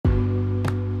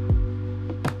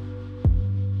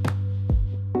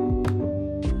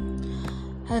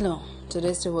Hello,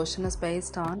 today's devotion is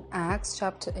based on Acts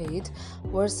chapter 8,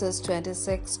 verses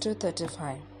 26 to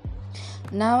 35.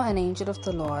 Now an angel of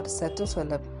the Lord said to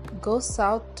Philip, "Go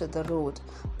south to the road,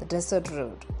 the desert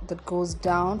road, that goes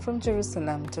down from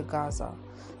Jerusalem to Gaza."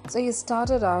 So he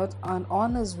started out, and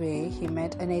on his way he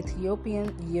met an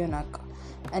Ethiopian eunuch,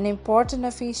 an important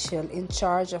official in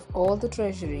charge of all the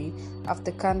treasury of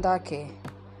the Kandake,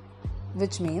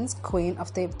 which means Queen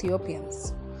of the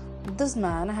Ethiopians. This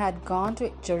man had gone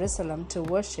to Jerusalem to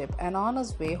worship, and on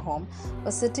his way home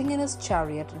was sitting in his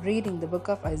chariot reading the book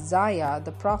of Isaiah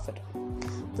the prophet.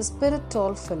 The Spirit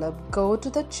told Philip, "Go to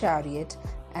the chariot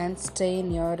and stay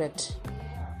near it."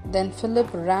 Then Philip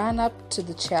ran up to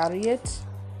the chariot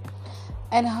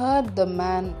and heard the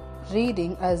man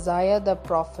reading Isaiah the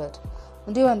prophet.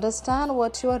 "Do you understand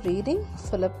what you are reading?"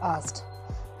 Philip asked.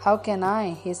 "How can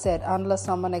I," he said, "unless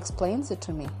someone explains it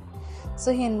to me?"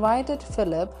 So he invited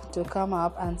Philip to come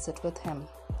up and sit with him.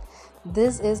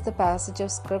 This is the passage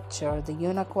of scripture the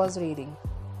eunuch was reading.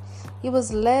 "He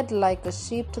was led like a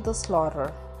sheep to the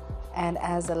slaughter, and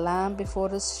as a lamb before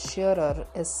his shearer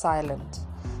is silent,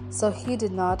 so he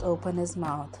did not open his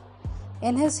mouth.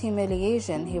 In his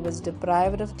humiliation he was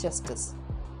deprived of justice.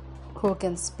 Who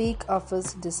can speak of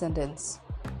his descendants?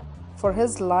 For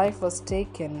his life was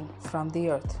taken from the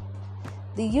earth."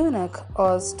 The eunuch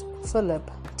asked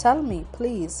Philip, "Tell me,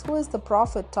 please, who is the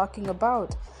prophet talking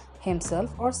about, himself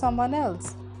or someone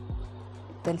else?"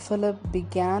 Then Philip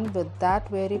began with that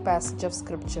very passage of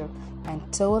scripture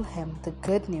and told him the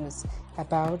good news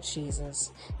about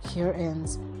Jesus. Here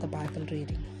ends the Bible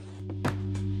reading.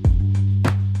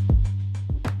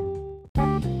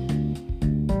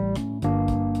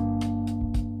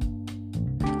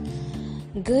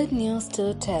 Good news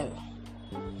to tell.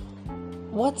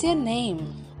 "What's your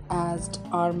name?" asked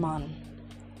Arman,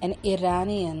 an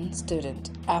Iranian student.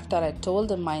 After I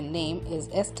told him my name is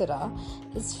Estera,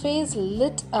 his face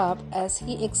lit up as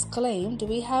he exclaimed,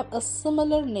 "We have a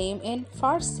similar name in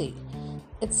Farsi.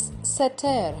 It's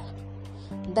Seter."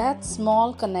 That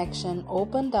small connection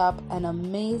opened up an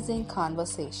amazing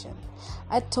conversation.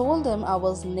 I told him I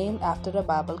was named after a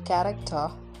Bible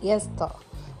character, Esther,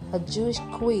 a Jewish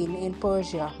queen in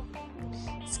Persia.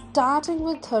 Starting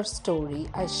with her story,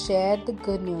 I shared the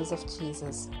good news of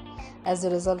Jesus. As a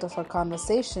result of our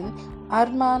conversation,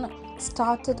 Arman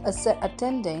started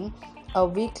attending a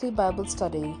weekly Bible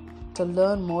study to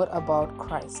learn more about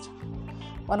Christ.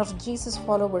 One of Jesus'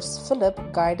 followers, Philip,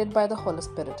 guided by the Holy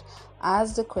Spirit,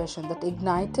 asked a question that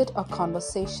ignited a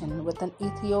conversation with an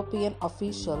Ethiopian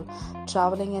official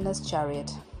traveling in his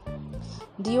chariot.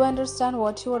 "Do you understand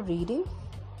what you are reading?"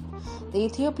 The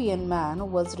Ethiopian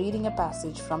man was reading a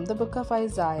passage from the book of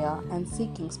Isaiah and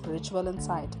seeking spiritual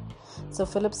insight. So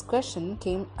Philip's question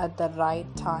came at the right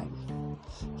time.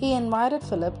 He invited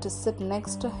Philip to sit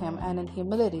next to him and in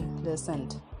humility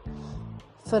listened.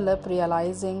 Philip,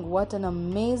 realizing what an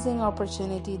amazing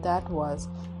opportunity that was,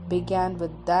 began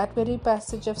with that very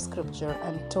passage of scripture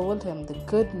and told him the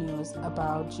good news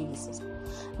about Jesus.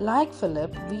 Like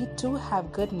Philip, we too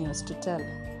have good news to tell.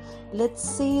 Let's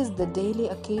seize the daily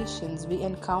occasions we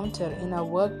encounter in our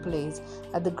workplace,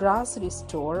 at the grocery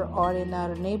store, or in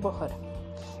our neighborhood.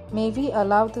 May we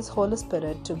allow this Holy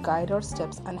Spirit to guide our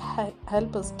steps and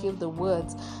help us give the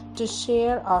words to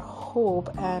share our hope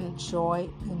and joy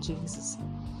in Jesus.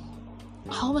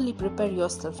 How will you prepare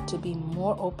yourself to be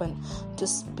more open to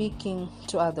speaking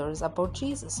to others about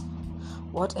Jesus?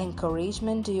 What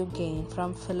encouragement do you gain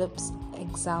from Philip's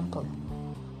example?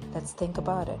 Let's think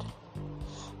about it.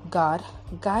 God,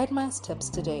 guide my steps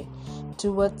today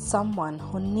towards someone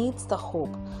who needs the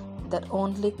hope that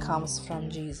only comes from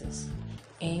Jesus.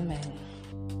 Amen.